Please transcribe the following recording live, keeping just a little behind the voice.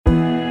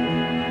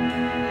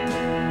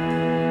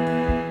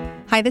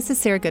Hi, this is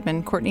Sarah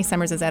Goodman, Courtney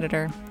Summers'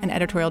 editor and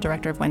editorial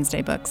director of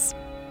Wednesday Books.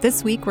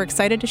 This week, we're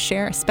excited to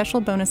share a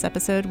special bonus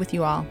episode with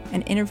you all,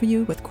 an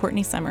interview with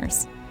Courtney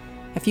Summers.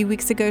 A few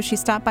weeks ago, she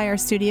stopped by our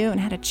studio and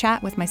had a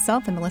chat with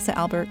myself and Melissa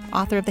Albert,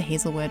 author of The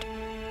Hazelwood.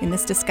 In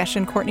this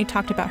discussion, Courtney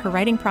talked about her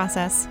writing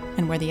process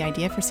and where the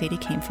idea for Sadie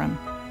came from.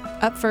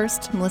 Up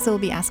first, Melissa will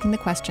be asking the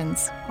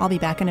questions. I'll be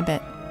back in a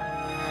bit.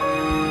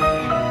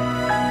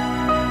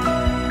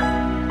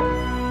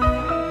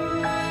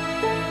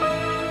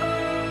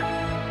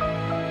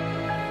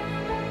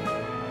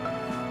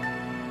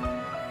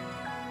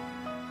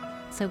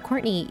 So,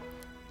 Courtney,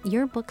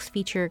 your books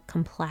feature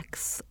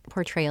complex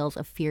portrayals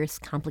of fierce,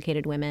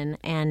 complicated women,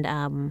 and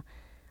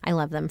I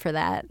love them for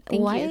that.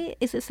 Why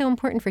is it so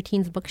important for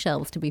teens'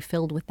 bookshelves to be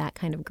filled with that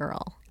kind of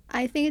girl?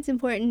 I think it's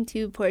important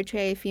to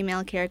portray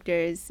female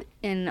characters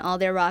in all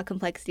their raw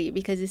complexity,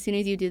 because as soon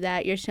as you do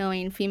that, you're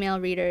showing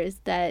female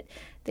readers that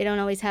they don't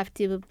always have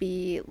to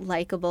be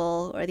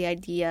likable or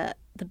the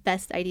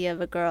best idea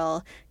of a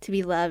girl to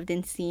be loved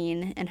and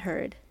seen and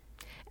heard.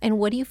 And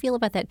what do you feel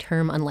about that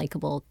term,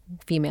 unlikable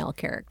female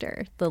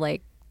character? The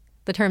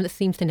term that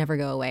seems to never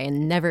go away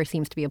and never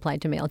seems to be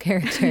applied to male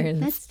characters.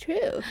 That's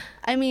true.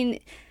 I mean,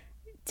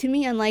 to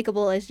me,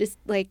 unlikable is just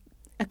like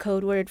a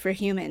code word for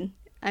human.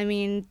 I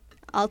mean,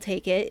 I'll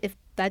take it. If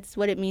that's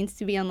what it means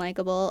to be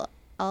unlikable,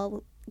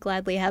 I'll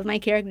gladly have my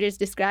characters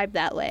described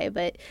that way.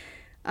 But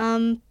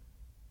I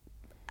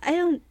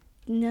don't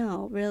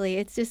know, really.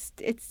 It's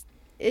just,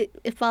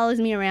 it follows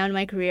me around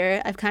my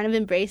career. I've kind of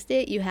embraced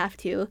it. You have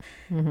to.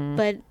 Mm-hmm.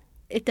 But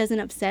it doesn't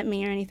upset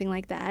me or anything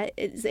like that.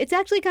 It's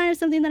actually kind of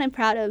something that I'm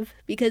proud of,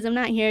 because I'm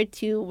not here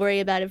to worry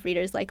about if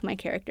readers like my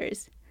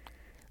characters.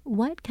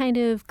 What kind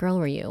of girl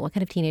were you? What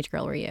kind of teenage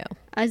girl were you?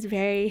 I was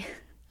very,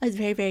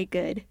 very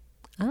good.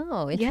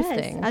 Oh,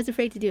 interesting. Yes, I was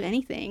afraid to do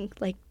anything.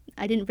 Like,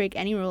 I didn't break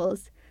any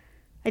rules.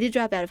 I did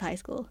drop out of high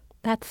school.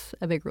 That's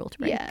a big rule to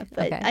break. Yeah,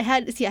 but okay. I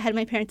had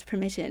my parents'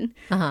 permission.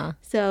 Uh-huh.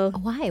 So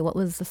why? What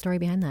was the story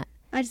behind that?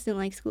 I just didn't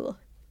like school.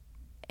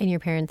 And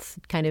your parents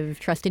kind of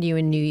trusted you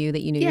and knew you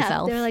that you knew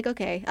yourself? Yeah, they were like,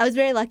 okay. I was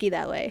very lucky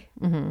that way.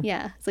 Mm-hmm.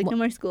 Yeah, it's like, no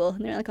more school.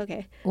 And they're like,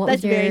 okay.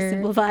 That's very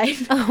simplified.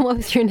 Oh, what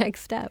was your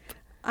next step?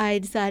 I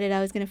decided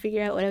I was going to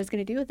figure out what I was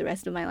going to do with the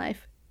rest of my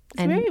life.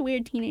 I was a very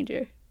weird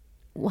teenager.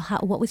 Well,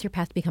 what was your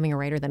path to becoming a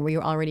writer then? Were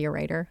you already a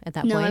writer at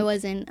that point? No, I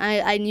wasn't.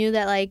 I knew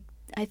that,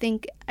 I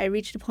think I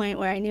reached a point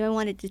where I knew I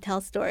wanted to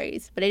tell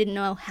stories, but I didn't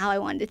know how I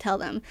wanted to tell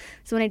them.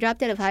 So when I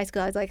dropped out of high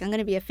school, I was like, I'm going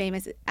to be a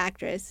famous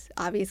actress,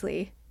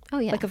 obviously. Oh,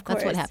 yeah. Of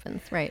course. That's what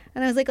happens, right.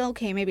 And I was like,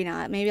 okay, maybe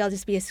not. Maybe I'll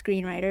just be a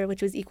screenwriter,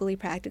 which was equally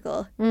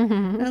practical. Mm-hmm.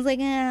 And I was like,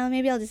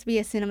 maybe I'll just be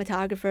a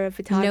cinematographer, a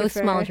photographer. No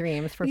small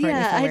dreams for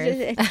Courtney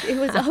Summers. It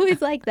was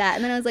always like that.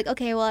 And then I was like,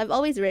 okay, well, I've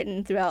always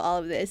written throughout all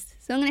of this,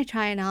 so I'm going to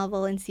try a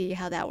novel and see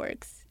how that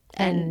works.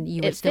 And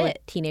you were still a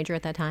teenager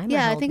at that time?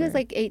 Yeah, I think I was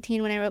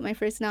 18 when I wrote my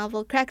first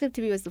novel. Cracked Up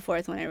to Be was the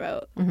fourth one I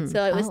wrote. Mm-hmm.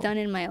 So it was done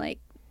in my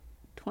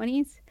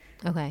 20s.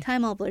 Okay.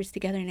 Time all blurs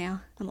together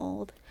now. I'm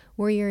old.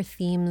 Were your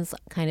themes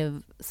kind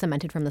of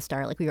cemented from the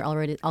start? Like, were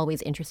you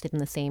always interested in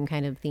the same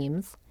kind of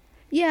themes?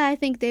 Yeah, I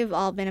think they've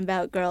all been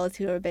about girls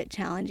who are a bit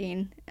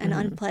challenging and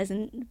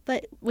unpleasant,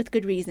 but with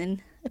good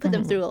reason. I put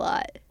them through a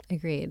lot.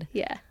 Agreed.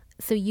 Yeah.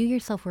 So you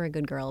yourself were a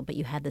good girl, but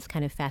you had this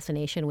kind of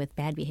fascination with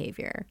bad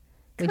behavior.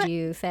 Would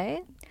you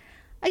say?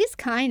 I guess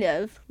kind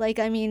of.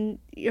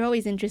 You're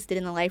always interested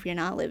in the life you're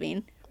not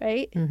living,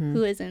 right? Mm-hmm.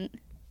 Who isn't?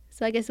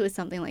 So I guess it was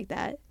something like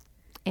that.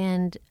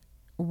 And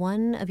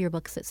one of your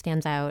books that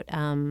stands out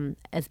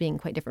as being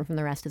quite different from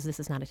the rest is This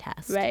Is Not a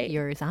Test, right.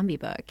 Your zombie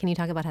book. Can you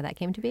talk about how that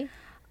came to be?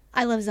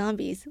 I love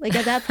zombies.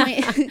 At that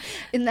point,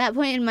 in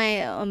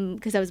my,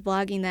 because I was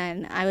blogging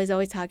then, I was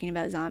always talking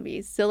about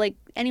zombies. So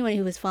anyone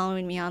who was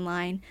following me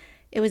online,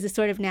 it was a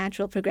sort of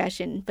natural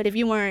progression. But if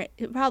you weren't,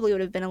 it probably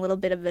would have been a little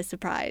bit of a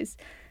surprise.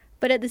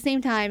 But at the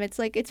same time, it's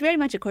very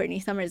much a Courtney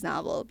Summers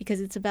novel,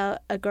 because it's about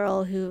a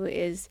girl who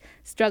is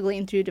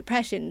struggling through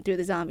depression through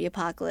the zombie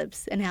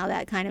apocalypse and how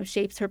that kind of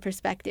shapes her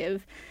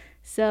perspective.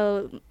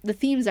 So the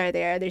themes are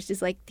there. There's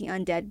just the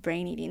undead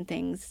brain-eating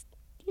things,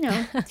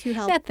 to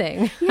help. That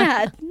thing.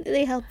 Yeah,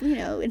 they help,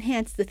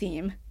 enhance the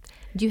theme.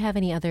 Do you have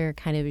any other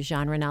kind of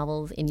genre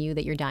novels in you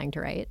that you're dying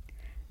to write?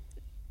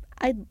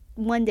 I'd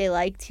one day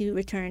like to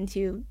return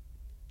to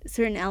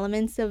certain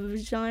elements of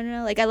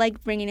genre. I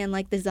like bringing in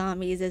the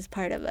zombies as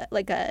part of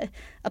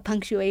a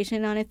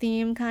punctuation on a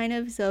theme, kind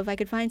of. So if I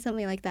could find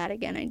something like that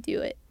again, I'd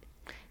do it.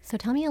 So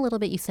tell me a little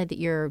bit. You said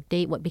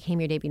that what became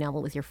your debut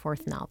novel was your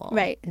fourth novel.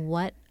 Right.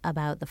 What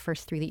about the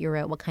first three that you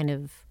wrote? What kind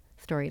of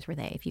stories were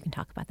they, if you can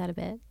talk about that a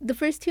bit? The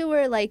first two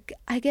were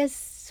I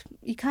guess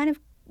you kind of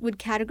would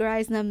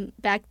categorize them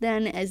back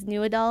then as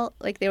new adult.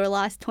 They were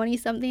lost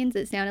 20-somethings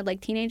that sounded like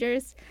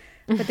teenagers.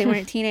 But they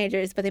weren't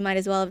teenagers, but they might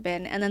as well have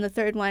been. And then the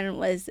third one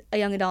was a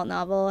young adult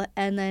novel.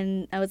 And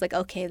then I was like,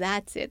 okay,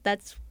 that's it.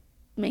 That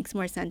makes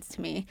more sense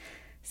to me.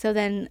 So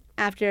then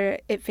after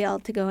it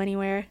failed to go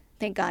anywhere,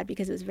 thank God,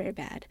 because it was very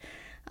bad,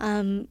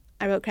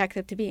 I wrote Cracked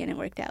Up to Be, and it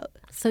worked out.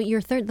 So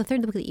the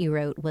third book that you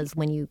wrote was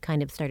when you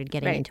kind of started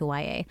getting into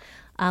YA.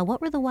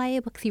 What were the YA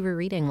books you were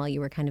reading while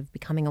you were kind of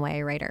becoming a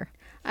YA writer?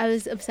 I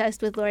was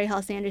obsessed with Laurie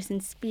Halse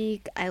Anderson's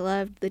Speak. I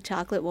loved The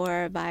Chocolate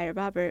War by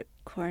Robert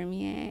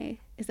Cormier.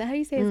 Is that how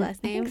you say his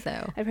last name? I think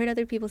so. I've heard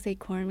other people say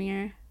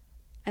Cormier.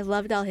 I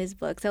loved all his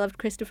books. I loved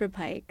Christopher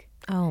Pike.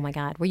 Oh my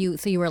God.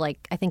 You were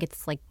like, I think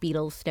it's like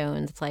Beatles,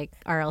 Stones. It's like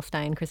R.L.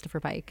 Stein, Christopher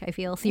Pike, I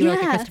feel. So you were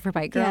like a Christopher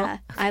Pike girl? Yeah.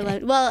 Okay. I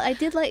loved, I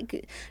did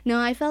like, no,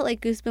 I felt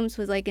like Goosebumps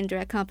was like in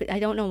direct competition. I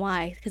don't know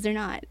why, because they're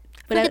not.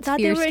 But I thought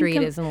Fear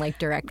Street is in like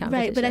direct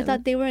competition. Right, but I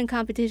thought they were in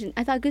competition.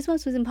 I thought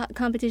Goosebumps was in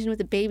competition with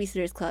the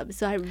Babysitters Club.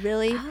 So I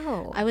really,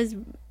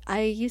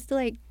 I used to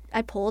like,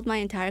 I polled my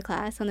entire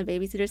class on the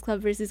Babysitters Club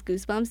versus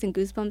Goosebumps, and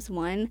Goosebumps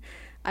won.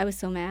 I was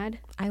so mad.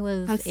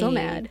 I'm so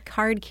mad.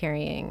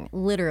 Card-carrying,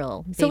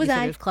 literal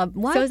Babysitters Club.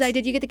 What? So was I.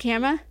 Did you get the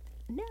camera?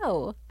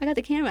 No. I got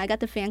the camera. I got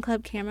the fan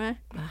club camera.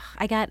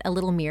 I got a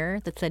little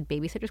mirror that said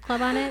Babysitters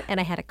Club on it, and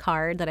I had a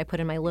card that I put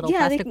in my little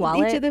plastic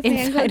wallet. Each of the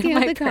fan club came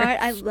with the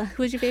card.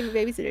 Who was your favorite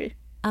babysitter?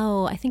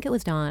 Oh, I think it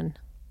was Dawn.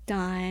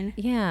 Dawn.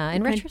 Yeah.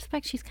 In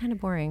retrospect, she's kind of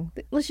boring.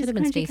 Well, she's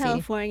from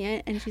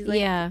California, and she's like...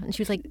 Yeah, and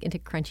she was like into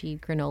crunchy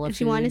granola food.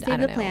 She wanted to save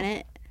the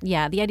planet.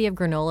 Yeah, the idea of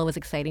granola was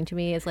exciting to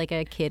me as like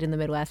a kid in the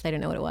Midwest. I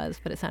didn't know what it was,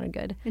 but it sounded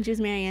good. And she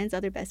was Marianne's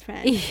other best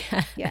friend.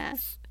 Yes. Yeah.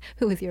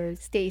 Who was yours?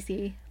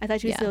 Stacy. I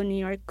thought she was so New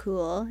York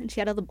cool, and she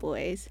had all the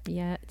boys.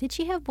 Yeah. Did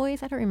she have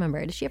boys? I don't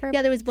remember. Did she ever?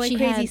 Yeah, there was Boy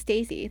Crazy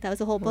Stacy. That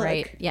was a whole book.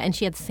 Right. Yeah, and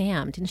she had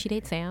Sam. Didn't she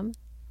date Sam?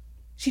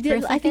 She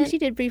did. I think she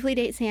did briefly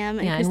date Sam.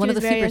 And in one of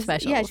the super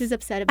specials. Yeah, she was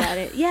upset about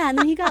it. Yeah, and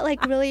then he got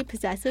like really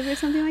possessive or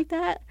something like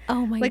that.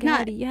 Oh my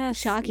God! Not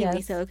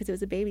shockingly so, because it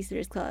was a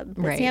Babysitters Club.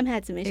 But right. Sam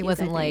had some issues. It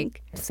wasn't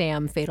like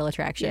Sam Fatal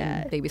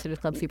Attraction, Babysitters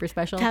Club super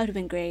special. That would have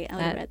been great. I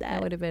would have read that.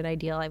 That would have been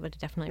ideal. I would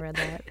have definitely read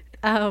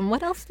that.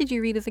 What else did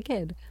you read as a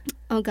kid?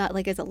 Oh God,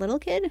 like as a little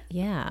kid?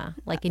 Yeah,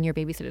 like in your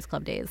Babysitters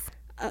Club days.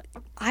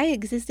 I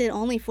existed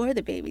only for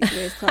the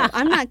Babysitters Club.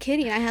 I'm not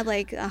kidding. I had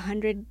like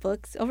 100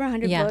 books, over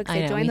 100 books.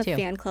 I joined the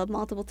fan club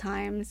multiple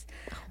times.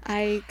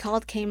 I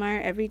called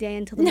Kmart every day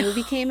until the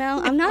movie came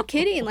out. I'm not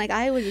kidding. Like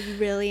I was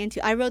really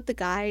into. I wrote the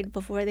guide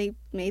before they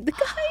made the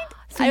guide.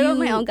 So I wrote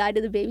my own guide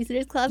to the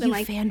Babysitters Club. You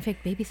fanfic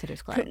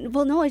Babysitters Club.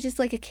 Well, no, it's just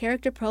like a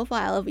character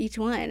profile of each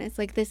one. It's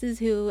like this is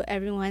who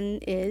everyone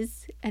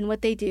is and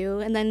what they do,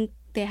 and then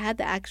they had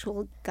the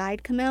actual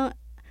guide come out.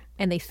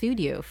 And they sued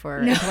you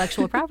for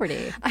intellectual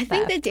property. I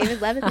think that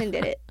David Levithan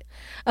did it.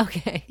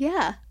 Okay.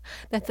 Yeah.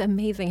 That's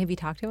amazing. Have you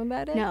talked to him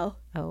about it? No.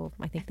 Oh,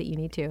 I think that you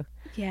need to.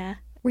 Yeah.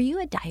 Were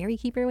you a diary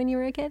keeper when you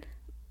were a kid?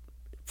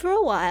 For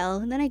a while,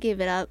 and then I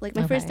gave it up. Like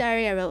my first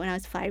diary I wrote when I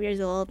was 5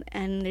 years old,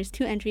 and there's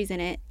 2 entries in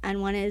it.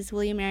 And one is,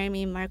 "Will you marry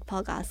me, Mark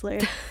Paul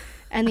Gosselaar?"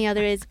 And the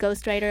other is,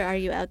 "Ghostwriter, are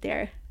you out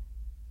there?"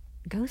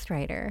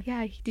 Ghostwriter?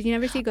 Yeah. Did you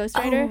never see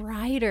Ghostwriter? Oh,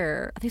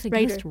 writer. There's a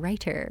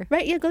Ghostwriter.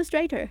 Right, yeah,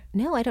 Ghostwriter.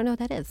 No, I don't know what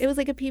that is. It was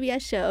like a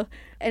PBS show,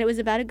 and it was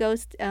about a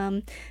ghost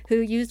who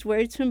used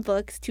words from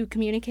books to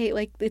communicate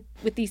like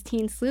with these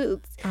teen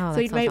sleuths. Oh,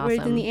 so he'd write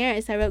words in the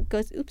air. So I wrote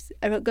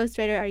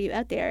Ghostwriter, are you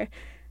out there?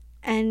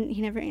 And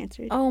he never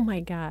answered. Oh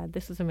my God,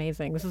 this is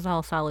amazing. This is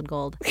all solid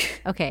gold.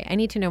 Okay, I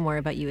need to know more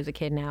about you as a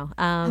kid now.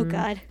 Oh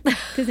God,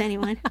 does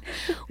anyone?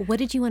 What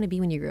did you want to be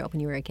when you grew up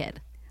when you were a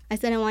kid? I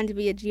said I wanted to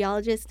be a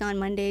geologist on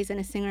Mondays and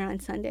a singer on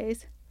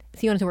Sundays. So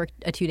you wanted to work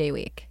a 2-day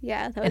week?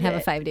 Yeah, that was and have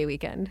a 5-day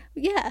weekend?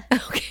 Yeah.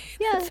 Okay,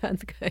 yeah. That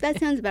sounds good. That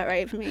sounds about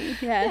right for me.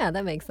 Yeah. Yeah,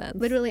 that makes sense.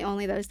 Literally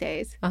only those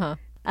days.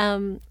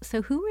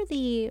 So who were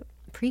the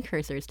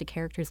precursors to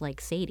characters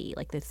like Sadie,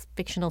 like this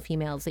fictional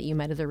females that you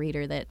met as a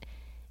reader that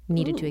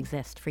needed to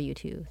exist for you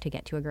to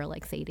get to a girl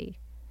like Sadie?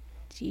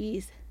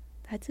 Jeez,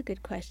 that's a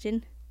good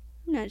question.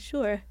 I'm not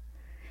sure.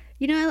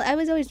 You know, I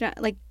was always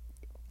like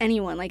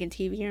anyone, like in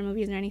TV or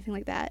movies or anything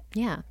like that.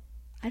 Yeah.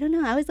 I don't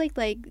know. I was like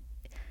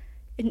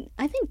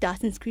I think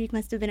Dawson's Creek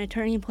must have been a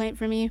turning point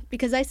for me,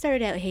 because I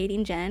started out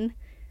hating Jen.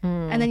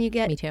 And then you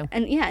get... Me too.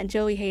 And yeah, and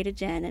Joey hated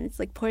Jen, and it's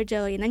like, poor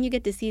Joey. And then you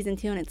get to season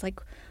 2, and it's like,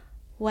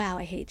 wow,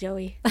 I hate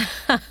Joey.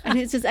 And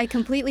it's just, I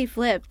completely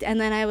flipped. And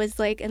then I was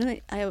like,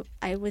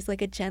 I was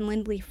like a Jen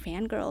Lindley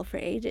fangirl for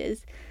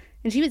ages.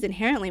 And she was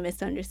inherently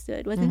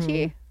misunderstood, wasn't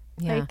she?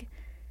 Yeah. Like,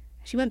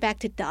 she went back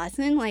to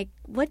Dawson. Like,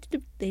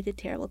 they did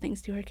terrible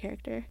things to her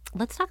character.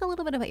 Let's talk a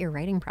little bit about your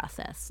writing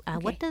process.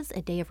 What does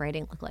a day of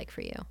writing look like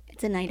for you?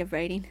 It's a night of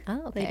writing.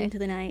 Oh, okay. Late into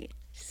the night,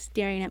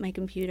 staring at my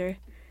computer, and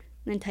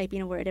then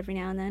typing a word every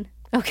now and then.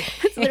 Okay.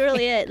 That's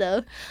literally it,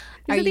 though.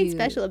 There's nothing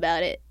special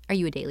about it. Are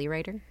you a daily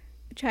writer?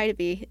 I try to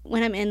be.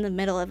 When I'm in the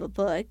middle of a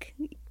book,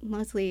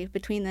 mostly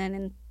between then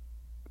and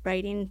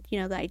writing,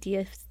 the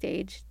idea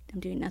stage, I'm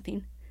doing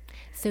nothing.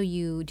 So do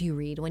you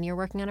read when you're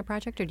working on a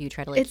project, or do you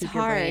try to keep your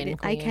brain clean?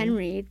 It's hard. I can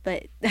read,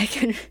 but I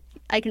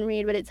can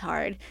read, but it's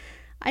hard.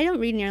 I don't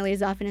read nearly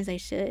as often as I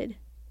should.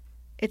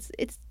 It's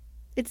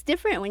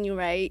different when you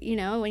write,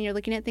 when you're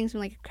looking at things from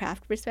like a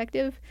craft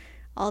perspective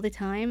all the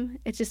time.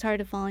 It's just hard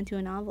to fall into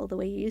a novel the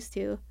way you used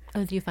to.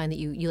 Oh, do you find that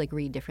you like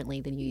read differently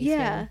than you used to?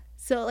 Yeah.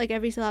 So like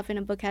every so often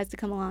a book has to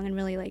come along and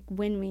really like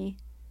win me,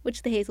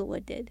 which The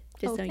Hazelwood did,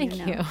 just so you know.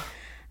 Thank you.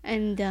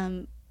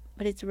 And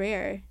but it's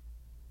rare.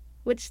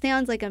 Which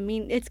sounds like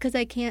it's because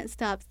I can't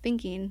stop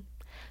thinking,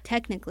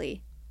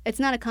 technically. It's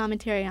not a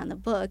commentary on the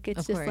book.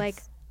 It's just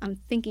like I'm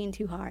thinking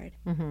too hard.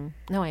 Mm-hmm.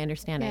 No, I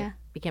understand. Yeah. I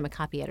became a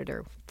copy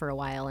editor for a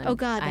while, and Oh,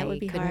 God, that would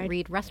be couldn't hard.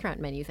 read restaurant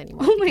menus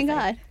anymore. Oh, my because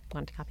God. I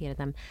wanted to copy edit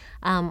them.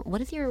 What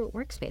does your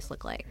workspace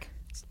look like?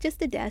 It's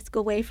just a desk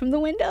away from the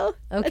window.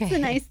 Okay. That's the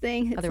nice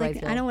thing. It's Otherwise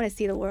like, you'll- I don't want to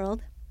see the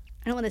world.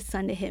 I don't want the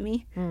sun to hit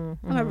me.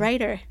 Mm-hmm. I'm a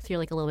writer. So you're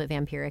like a little bit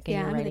vampiric in Yeah,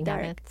 your I'm in the writing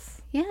dark.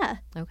 habits? Yeah.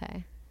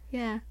 Okay.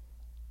 Yeah.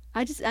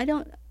 I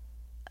don't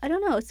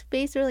know.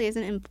 Space really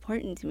isn't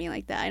important to me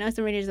like that. I know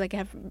some writers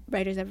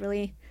have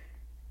really,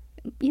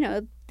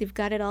 they've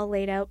got it all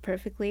laid out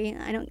perfectly.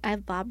 I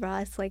have Bob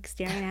Ross like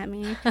staring at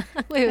me.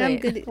 Wait. I'm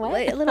good.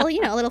 What? A little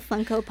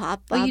Funko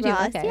Pop Bob Oh, you do?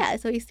 Ross. Okay. Yeah,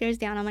 so he stares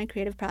down on my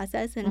creative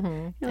process, and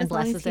And as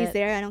long as blesses he's it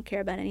there, I don't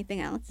care about anything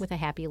else. with a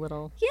happy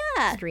little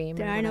Yeah, stream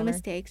there or are no whatever.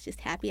 mistakes,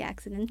 just happy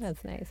accidents.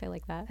 That's nice. I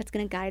like that. That's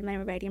going to guide my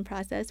writing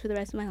process for the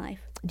rest of my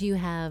life. Do you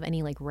have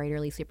any like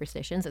writerly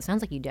superstitions? It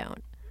sounds like you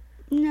don't.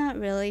 Not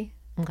really.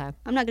 Okay.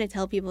 I'm not going to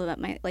tell people about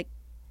my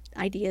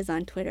ideas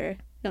on Twitter.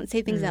 Don't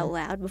say things Mm. out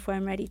loud before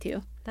I'm ready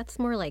to. That's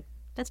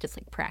just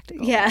like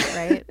practical. Yeah.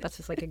 Right? That's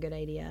just like a good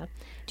idea.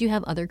 Do you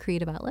have other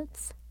creative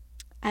outlets?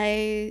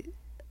 I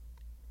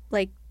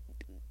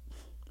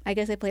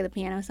guess I play the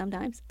piano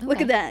sometimes. Okay.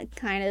 Look at that,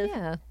 kind of.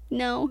 Yeah.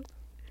 No,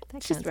 That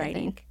it's just counts, I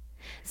writing. think.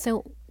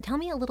 So tell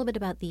me a little bit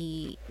about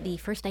the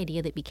first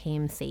idea that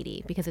became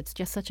Sadie, because it's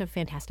just such a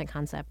fantastic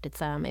concept.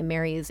 It's it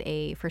marries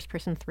a first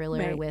person thriller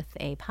Right. with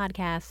a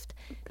podcast,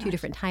 two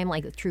different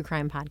like a true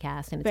crime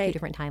podcast, and it's two Right.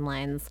 different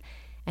timelines,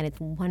 and it's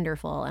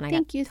wonderful. And I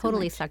Thank got you so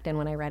totally much. sucked in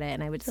when I read it,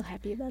 and I would So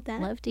happy about that.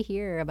 love to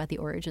hear about the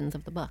origins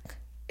of the book.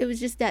 It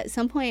was just at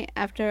some point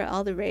after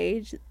All the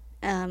Rage,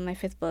 my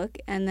fifth book,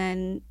 and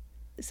then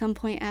some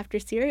point after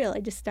Serial,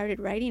 I just started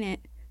writing it.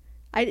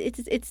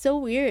 It's so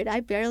weird. I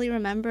barely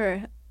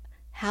remember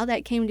how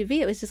that came to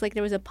be. It was just like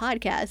there was a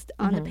podcast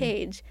on the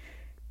page,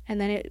 and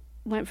then it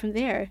went from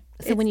there.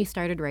 So when you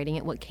started writing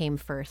it, what came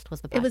first?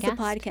 Was the podcast? It was the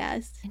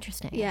podcast.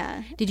 Interesting.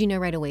 Yeah. Did you know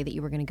right away that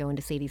you were going to go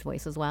into Sadie's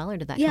voice as well, or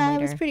did that Yeah, come I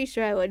later? was pretty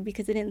sure I would,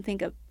 because I didn't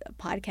think a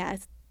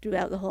podcast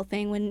throughout the whole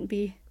thing wouldn't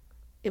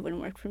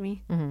work for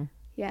me. Mm-hmm.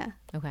 Yeah.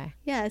 Okay.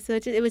 Yeah, so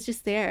it was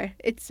just there.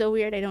 It's so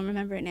weird. I don't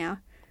remember it now.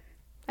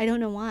 I don't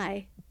know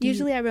why.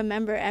 Usually I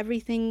remember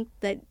everything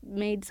that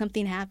made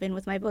something happen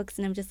with my books,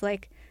 and I'm just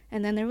like,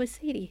 and then there was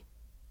Sadie,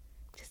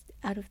 just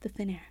out of the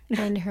thin air.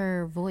 And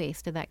her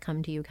voice, did that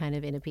come to you kind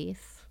of in a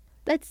piece?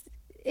 That's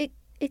it.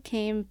 It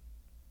came.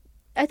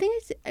 I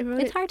think I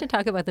wrote It's it. hard to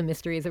talk about the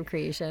mysteries of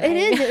creation. It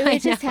is. I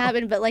It just know.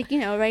 happened. But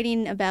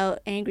writing about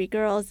angry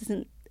girls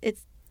isn't.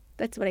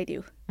 That's what I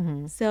do.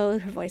 Mm-hmm. So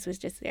her voice was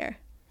just there.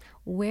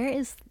 Where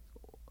is,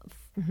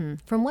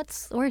 from what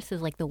source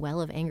is like the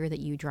well of anger that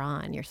you draw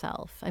on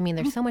yourself? I mean,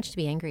 there's so much to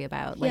be angry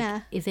about. Like,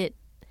 Yeah. Is it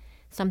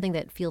something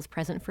that feels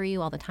present for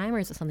you all the time, or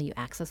is it something you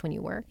access when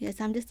you work? Yes,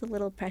 I'm just a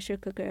little pressure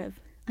cooker of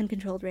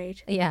uncontrolled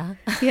rage. Yeah.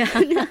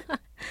 Yeah.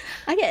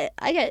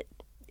 I get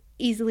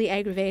easily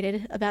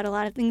aggravated about a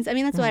lot of things. I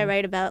mean, that's why I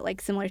write about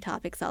similar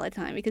topics all the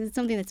time, because it's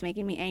something that's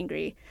making me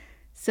angry.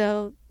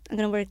 So I'm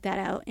going to work that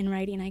out in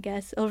writing, I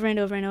guess, over and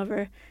over and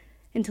over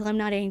until I'm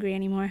not angry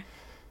anymore.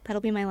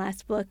 That'll be my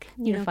last book.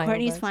 Your final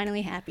Courtney's book.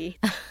 Finally Happy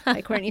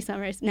by Courtney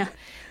Summers. No,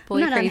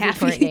 Boy, I'm not crazy unhappy.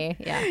 Courtney.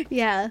 Yeah.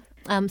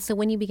 Yeah. So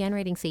when you began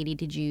writing Sadie,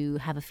 did you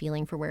have a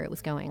feeling for where it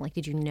was going? Like,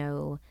 did you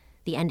know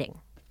the ending?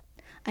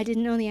 I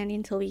didn't know the ending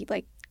until we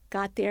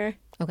got there.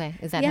 Okay.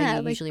 Is that Yeah,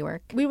 how you usually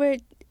work?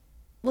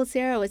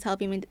 Sarah was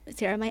helping me.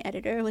 Sarah, my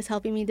editor, was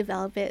helping me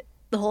develop it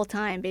the whole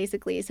time,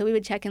 basically. So we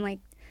would check in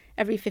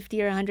every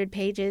 50 or 100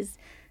 pages.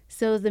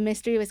 So the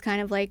mystery was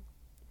kind of like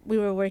we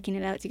were working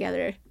it out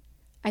together.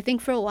 I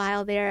think for a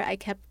while there, I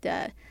kept.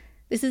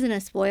 This isn't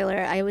a spoiler.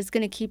 I was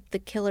going to keep the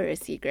killer a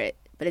secret,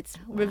 but it's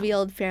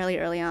revealed fairly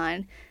early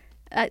on.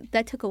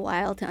 That took a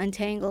while to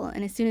untangle,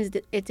 and as soon as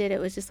it did, it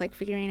was just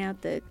figuring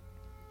out the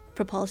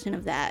propulsion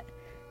of that.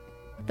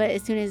 But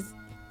as soon as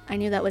I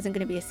knew that wasn't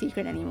going to be a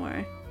secret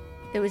anymore,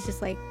 it was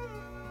just it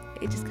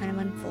just kind of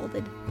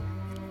unfolded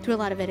through a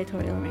lot of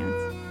editorial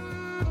rounds.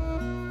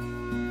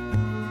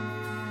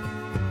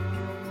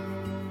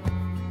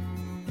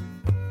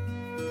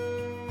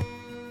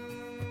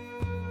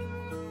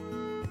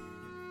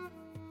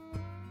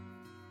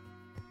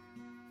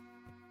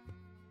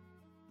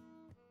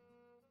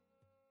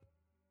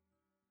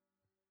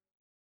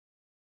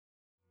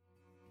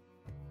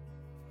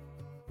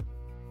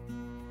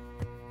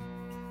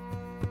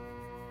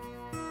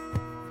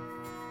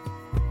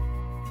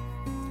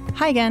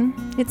 Hi again,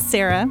 it's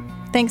Sarah.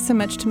 Thanks so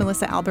much to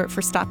Melissa Albert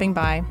for stopping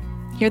by.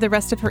 Hear the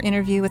rest of her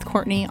interview with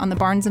Courtney on the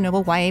Barnes &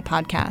 Noble YA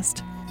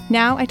podcast.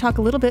 Now I talk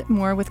a little bit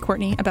more with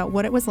Courtney about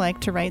what it was like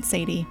to write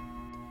Sadie.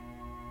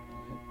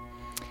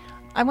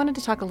 I wanted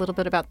to talk a little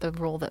bit about the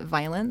role that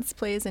violence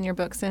plays in your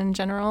books in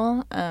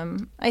general.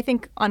 I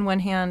think on one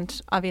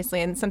hand,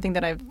 obviously, and something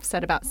that I've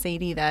said about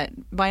Sadie, that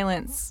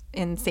violence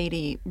in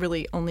Sadie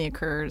really only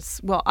occurs,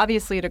 well,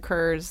 obviously it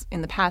occurs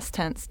in the past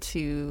tense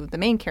to the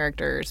main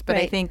characters, but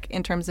I Right. think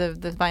in terms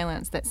of the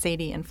violence that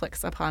Sadie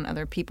inflicts upon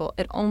other people,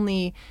 it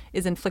only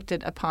is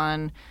inflicted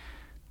upon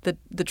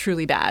the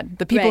truly bad,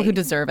 the people who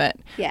deserve it,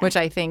 Yeah. which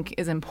I think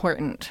is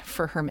important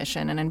for her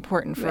mission and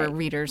important for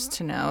readers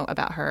to know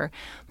about her.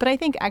 But I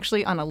think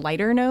actually on a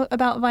lighter note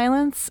about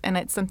violence, and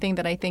it's something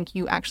that I think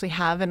you actually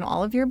have in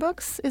all of your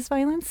books, is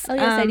violence. Oh,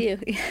 yes, I do.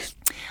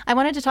 I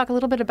wanted to talk a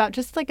little bit about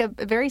just like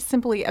very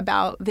simply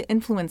about the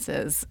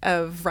influences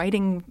of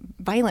writing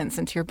violence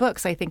into your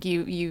books. I think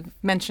you've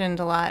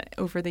mentioned a lot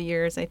over the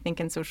years, I think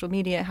in social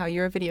media, how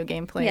you're a video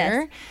game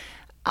player. Yes.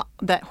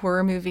 That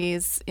horror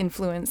movies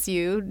influence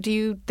you. Do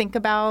you think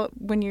about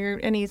when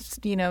you're any,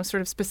 sort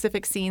of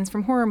specific scenes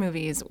from horror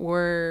movies,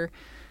 or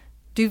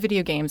do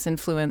video games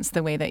influence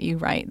the way that you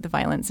write the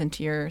violence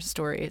into your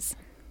stories?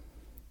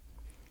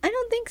 I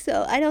don't think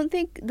so. I don't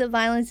think the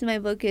violence in my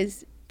book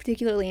is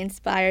particularly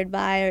inspired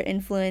by or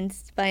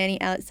influenced by any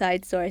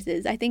outside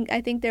sources. I think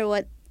they're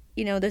what,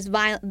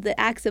 the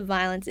acts of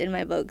violence in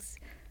my books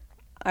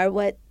are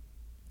what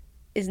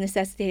is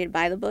necessitated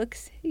by the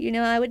books.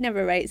 I would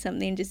never write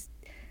something just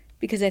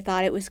because I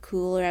thought it was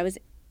cool, or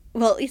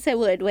well, at least I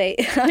would. Wait,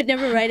 I would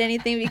never write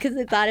anything because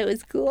I thought it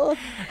was cool.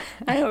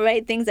 I don't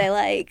write things I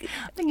like.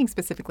 I'm thinking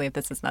specifically if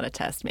this is not a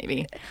test,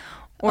 maybe.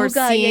 Or oh,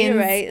 God, scenes, yeah, you're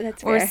right.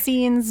 That's fair. Or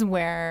scenes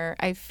where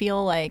I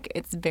feel like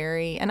it's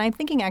and I'm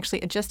thinking actually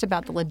just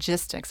about the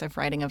logistics of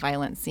writing a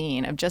violent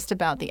scene, of just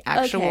about the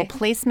actual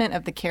placement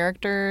of the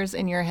characters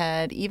in your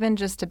head, even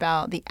just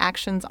about the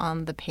actions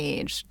on the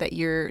page that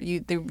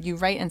you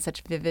write in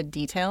such vivid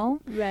detail.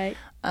 Right.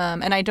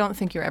 And I don't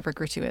think you're ever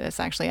gratuitous,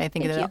 actually. I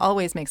think it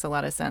always makes a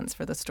lot of sense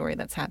for the story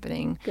that's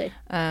happening. Good.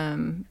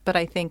 But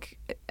I think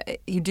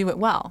you do it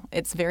well.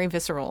 It's very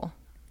visceral.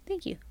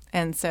 Thank you.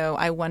 And so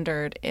I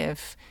wondered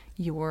if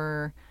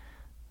your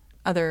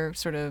other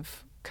sort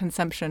of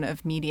consumption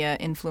of media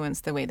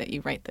influenced the way that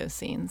you write those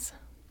scenes.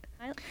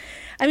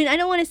 I mean, I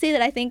don't want to say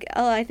that I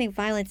think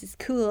violence is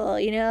cool.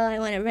 I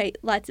want to write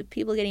lots of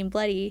people getting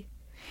bloody.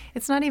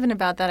 It's not even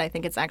about that. I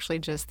think it's actually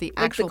just the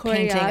actual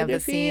painting of the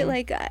scene.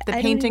 The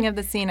painting of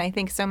the scene. I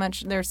think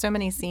there are so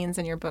many scenes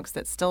in your books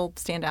that still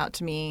stand out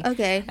to me.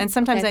 Okay. And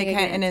sometimes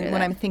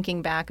when I'm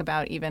thinking back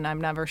about even, I'm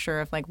never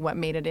sure if what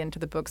made it into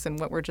the books and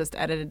what were just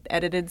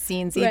edited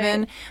scenes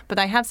even. But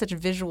I have such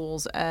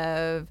visuals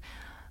of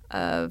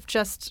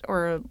just,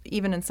 or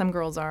even in Some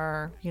Girls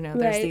Are,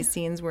 there's these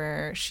scenes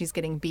where she's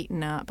getting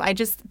beaten up. I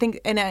just think,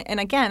 and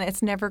again,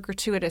 it's never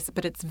gratuitous,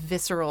 but it's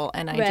visceral.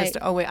 And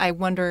I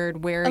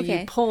wondered where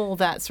you pull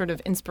that sort of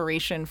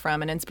inspiration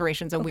from. And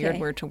inspiration's a weird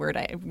word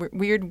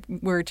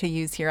to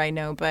use here, I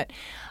know, but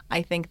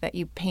I think that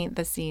you paint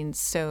the scene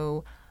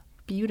so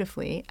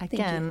beautifully.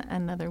 Again,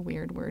 another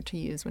weird word to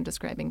use when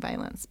describing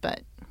violence,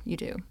 but you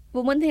do.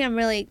 Well, one thing I'm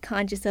really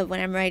conscious of when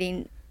I'm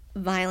writing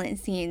violent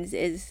scenes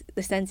is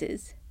the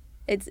senses.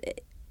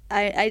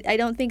 I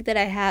don't think that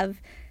I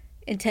have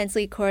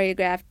intensely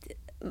choreographed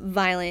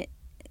violent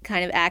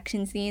kind of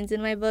action scenes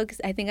in my books.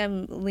 I think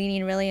I'm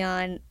leaning really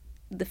on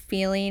the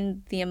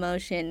feeling, the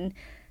emotion,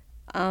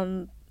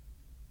 the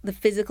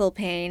physical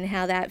pain,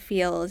 how that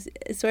feels,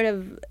 sort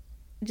of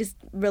just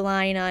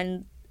relying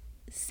on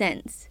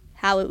sense,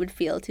 how it would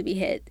feel to be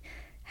hit,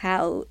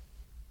 how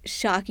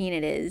shocking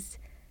it is.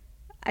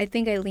 I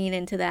think I lean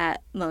into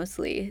that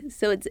mostly.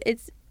 So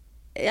it's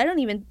I don't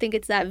even think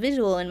it's that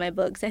visual in my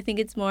books. I think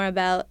it's more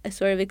about a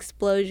sort of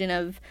explosion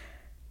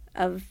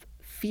of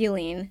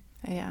feeling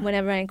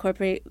whenever I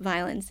incorporate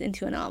violence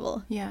into a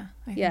novel. Yeah,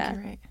 I think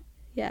you're right.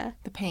 Yeah.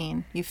 The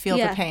pain. You feel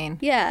the pain.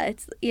 Yeah,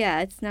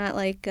 it's not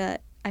like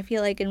I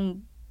feel like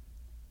in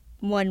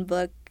one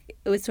book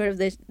it was sort of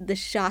the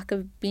shock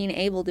of being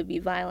able to be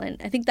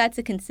violent. I think that's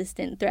a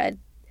consistent thread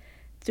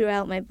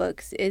throughout my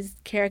books, is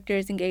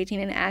characters engaging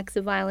in acts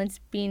of violence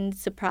being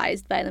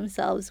surprised by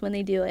themselves when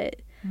they do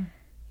it.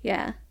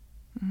 Yeah.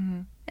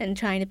 Mm-hmm. And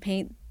trying to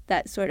paint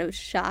that sort of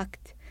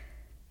shocked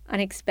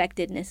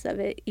unexpectedness of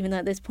it, even though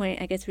at this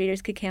point I guess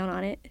readers could count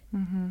on it.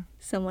 Mm-hmm.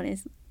 Someone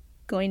is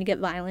going to get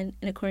violent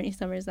in a Courtney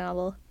Summers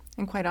novel.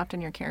 And quite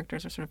often your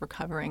characters are sort of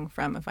recovering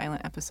from a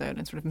violent episode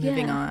and sort of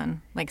moving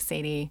on. Like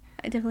Sadie,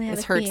 I definitely have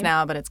it hurts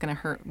now, but it's going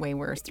to hurt way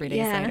worse 3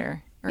 days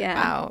later. Or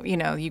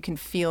you can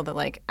feel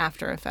the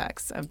after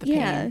effects of the pain.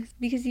 Yeah,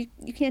 because you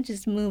can't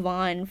just move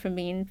on from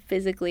being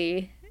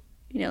physically,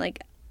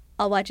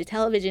 I'll watch a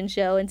television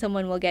show and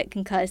someone will get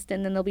concussed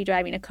and then they'll be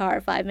driving a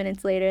car 5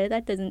 minutes later.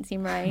 That doesn't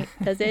seem right,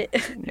 does it?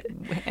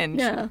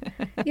 No.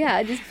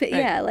 Yeah,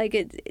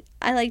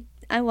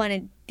 I want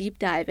to deep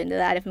dive into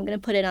that if I'm going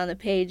to put it on the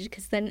page,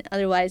 because then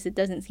otherwise it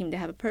doesn't seem to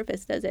have a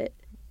purpose, does it?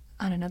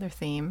 On another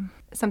theme,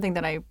 something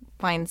that I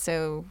find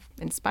so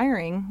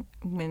inspiring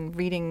when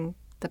reading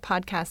the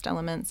podcast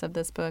elements of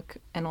this book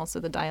and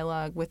also the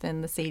dialogue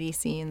within the Sadie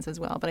scenes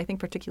as well. But I think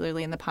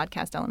particularly in the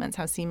podcast elements,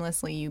 how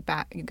seamlessly you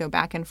go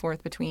back and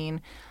forth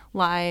between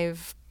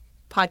live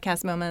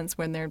podcast moments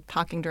when they're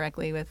talking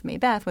directly with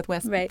Maybeth, with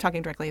Wes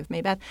talking directly with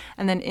Maybeth,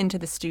 and then into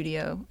the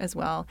studio as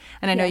well.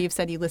 And I know you've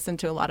said you listen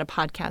to a lot of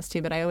podcasts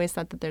too, but I always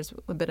thought that there's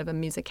a bit of a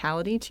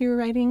musicality to your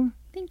writing.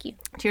 Thank you.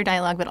 To your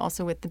dialogue, but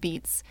also with the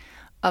beats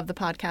of the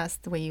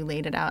podcast, the way you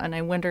laid it out. And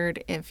I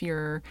wondered if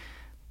you're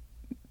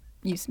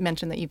you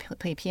mentioned that you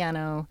play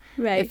piano.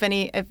 Right.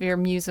 If your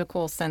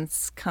musical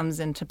sense comes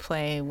into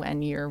play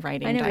when you're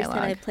writing I never dialogue.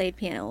 said I played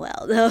piano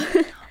well, though.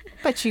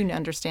 But you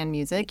understand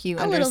music. You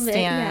A little bit,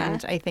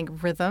 understand, yeah. I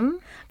think,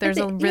 rhythm. There's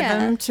a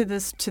rhythm to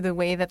the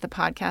way that the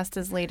podcast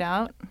is laid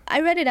out.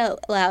 I read it out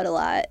loud a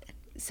lot,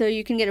 so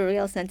you can get a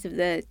real sense of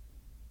the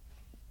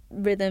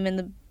rhythm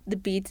and the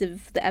beats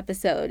of the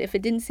episode. If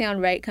it didn't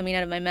sound right coming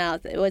out of my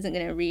mouth, it wasn't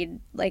going to read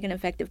like an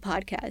effective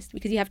podcast,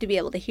 because you have to be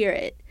able to hear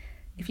it.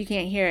 If you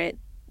can't hear it,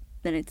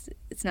 then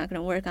it's not going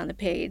to work on the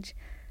page.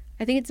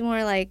 I think it's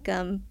more like,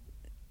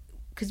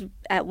 because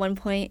at one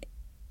point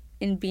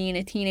in being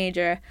a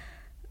teenager,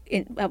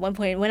 at one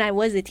point when I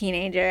was a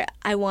teenager,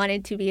 I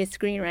wanted to be a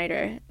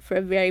screenwriter for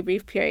a very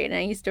brief period. And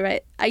I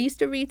used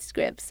to read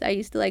scripts. I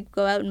used to like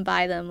go out and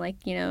buy them, like,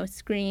 you know,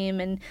 Scream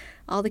and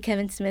all the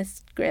Kevin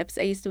Smith scripts.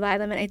 I used to buy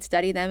them and I'd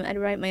study them. I'd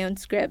write my own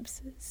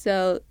scripts.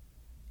 So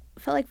I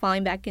felt like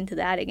falling back into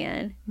that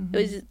again. Mm-hmm.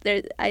 It was just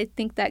there. I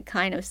think that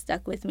kind of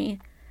stuck with me.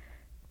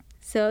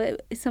 So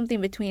it's something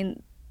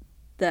between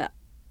the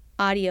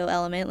audio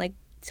element, like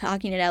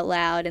talking it out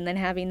loud, and then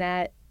having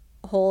that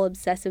whole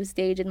obsessive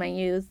stage in my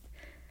youth.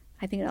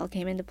 I think it all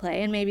came into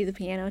play, and maybe the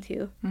piano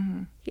too.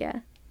 Mm-hmm.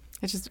 Yeah.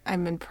 It's just,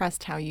 I'm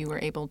impressed how you were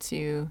able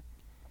to,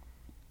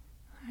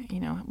 you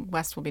know,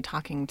 West will be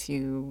talking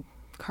to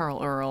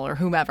Carl Earl or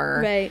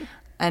whomever. Right.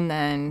 And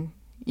then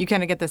you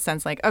kind of get the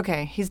sense like,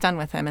 okay, he's done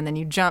with him. And then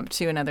you jump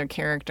to another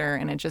character,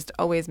 and it just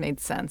always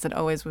made sense. It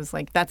always was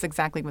like, that's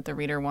exactly what the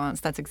reader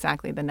wants. That's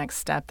exactly the next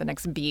step, the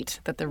next beat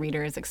that the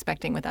reader is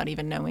expecting without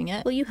even knowing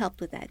it. Well, you helped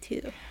with that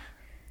too.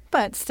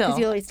 But still. Because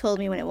you always told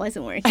me when it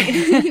wasn't working.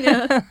 You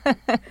know?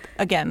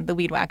 Again, the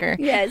weed whacker.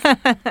 Yes.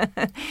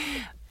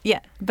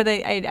 Yeah, but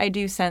I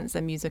do sense a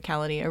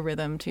musicality, a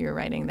rhythm to your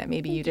writing that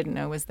maybe you didn't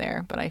know was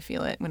there, but I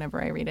feel it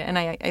whenever I read it. And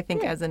I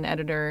think as an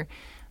editor,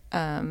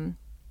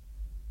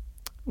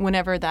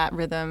 whenever that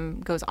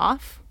rhythm goes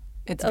off,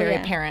 it's very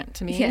apparent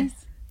to me. Yes.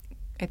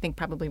 I think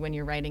probably when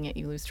you're writing it,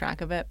 you lose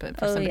track of it. But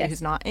for somebody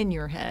who's not in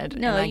your head,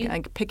 no, and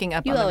I'm picking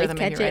up on the rhythm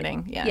of your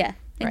writing. Yeah,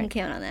 I can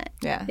count on that.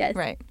 Yeah, yes.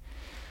 Right.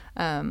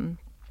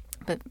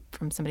 But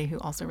from somebody who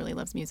also really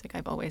loves music,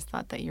 I've always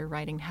thought that your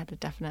writing had a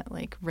definite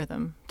like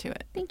rhythm to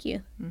it. Thank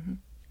you.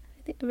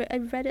 Mm-hmm.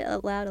 I've read it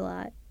out loud a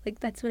lot. Like,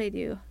 that's what I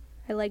do.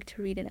 I like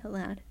to read it out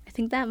loud. I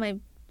think that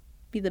might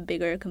be the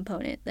bigger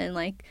component than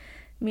like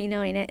me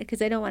knowing it,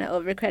 because I don't want to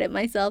overcredit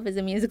myself as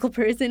a musical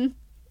person.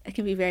 I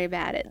can be very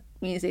bad at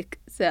music,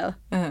 so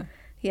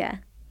yeah.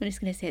 I'm just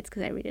gonna say it's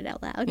because I read it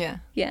out loud. Yeah.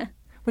 Yeah.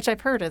 Which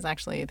I've heard is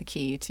actually the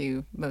key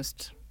to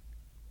most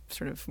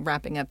sort of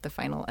wrapping up the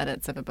final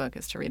edits of a book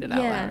is to read it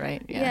out loud,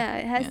 right? Yeah.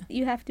 It has.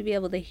 You have to be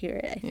able to hear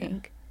it, I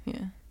think.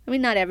 Yeah. I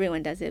mean, not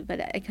everyone does it,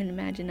 but I couldn't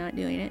imagine not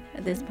doing it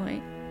at this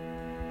point.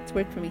 It's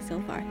worked for me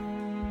so far.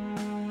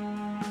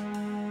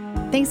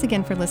 Thanks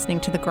again for listening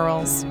to The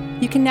Girls.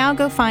 You can now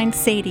go find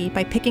Sadie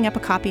by picking up a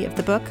copy of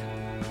the book,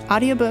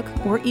 audiobook,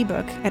 or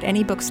ebook at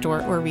any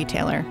bookstore or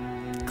retailer.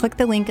 Click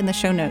the link in the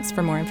show notes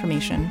for more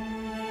information.